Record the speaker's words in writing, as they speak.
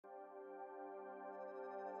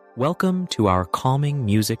Welcome to our calming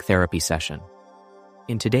music therapy session.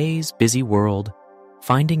 In today's busy world,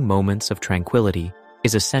 finding moments of tranquility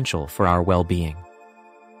is essential for our well-being.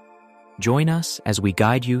 Join us as we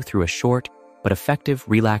guide you through a short but effective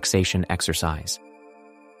relaxation exercise.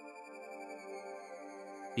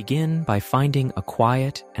 Begin by finding a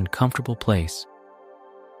quiet and comfortable place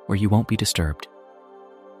where you won't be disturbed.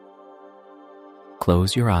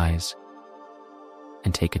 Close your eyes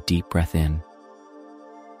and take a deep breath in,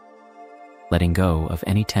 letting go of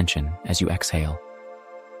any tension as you exhale.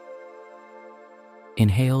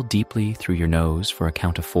 Inhale deeply through your nose for a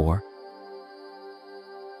count of 4,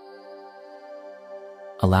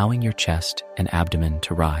 allowing your chest and abdomen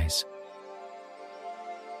to rise.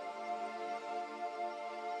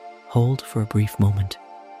 Hold for a brief moment,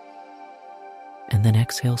 and then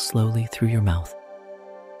exhale slowly through your mouth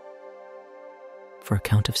for a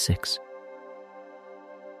count of 6.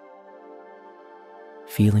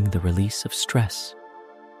 Feeling the release of stress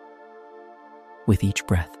with each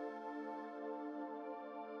breath.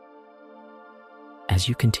 As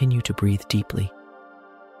you continue to breathe deeply,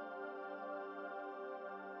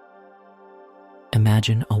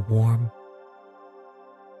 imagine a warm,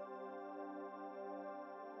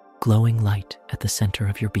 glowing light at the center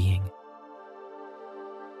of your being.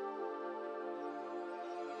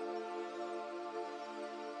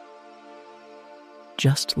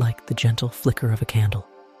 Just like the gentle flicker of a candle.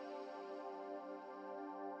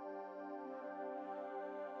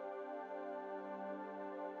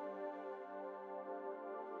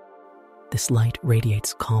 This light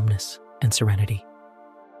radiates calmness and serenity.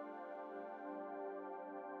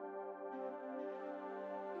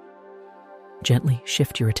 Gently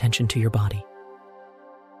shift your attention to your body.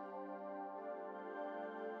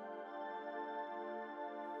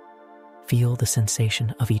 Feel the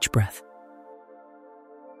sensation of each breath.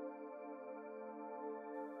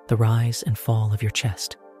 The rise and fall of your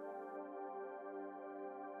chest.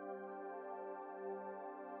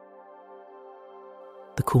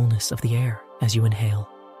 The coolness of the air as you inhale.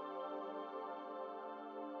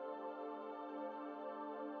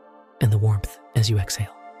 And the warmth as you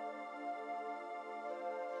exhale.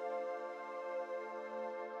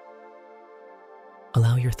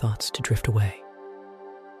 Allow your thoughts to drift away,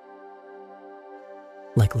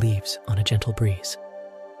 like leaves on a gentle breeze.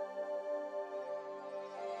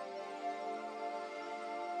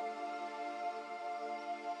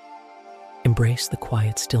 Embrace the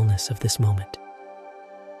quiet stillness of this moment.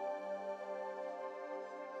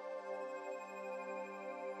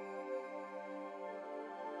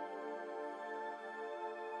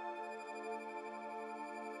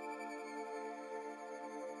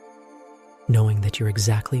 Knowing that you're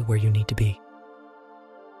exactly where you need to be.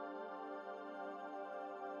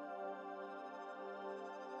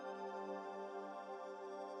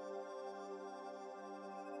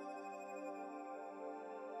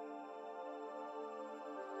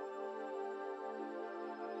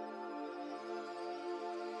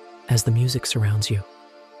 As the music surrounds you,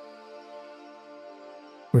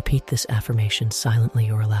 repeat this affirmation silently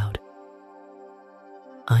or aloud.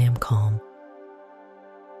 I am calm.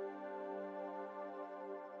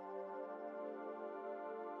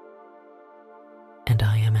 And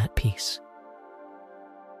I am at peace.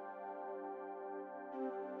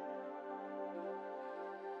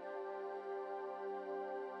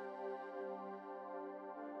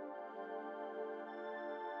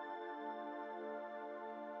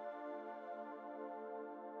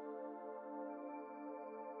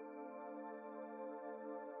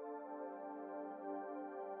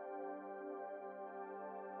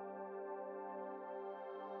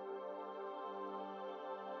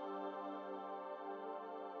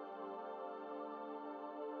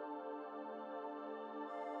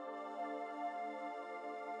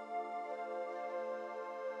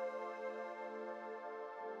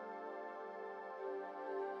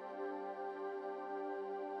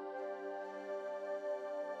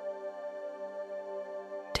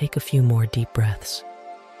 Take a few more deep breaths,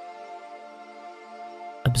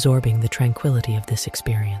 absorbing the tranquility of this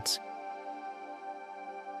experience.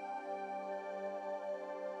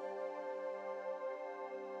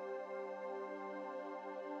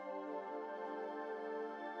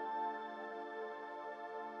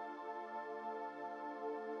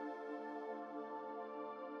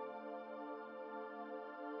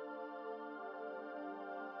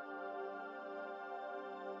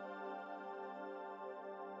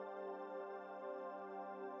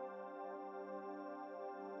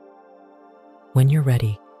 When you're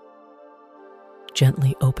ready,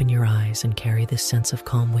 gently open your eyes and carry this sense of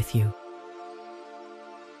calm with you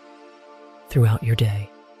throughout your day.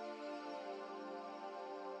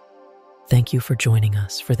 Thank you for joining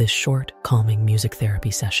us for this short, calming music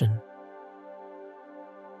therapy session.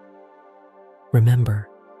 Remember,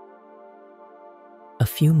 a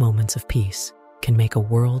few moments of peace can make a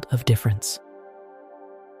world of difference.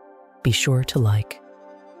 Be sure to like,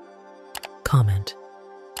 comment,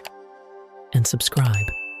 and subscribe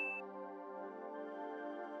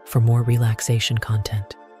for more relaxation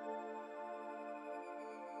content.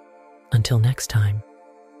 Until next time,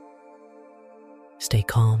 stay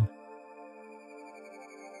calm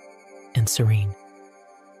and serene.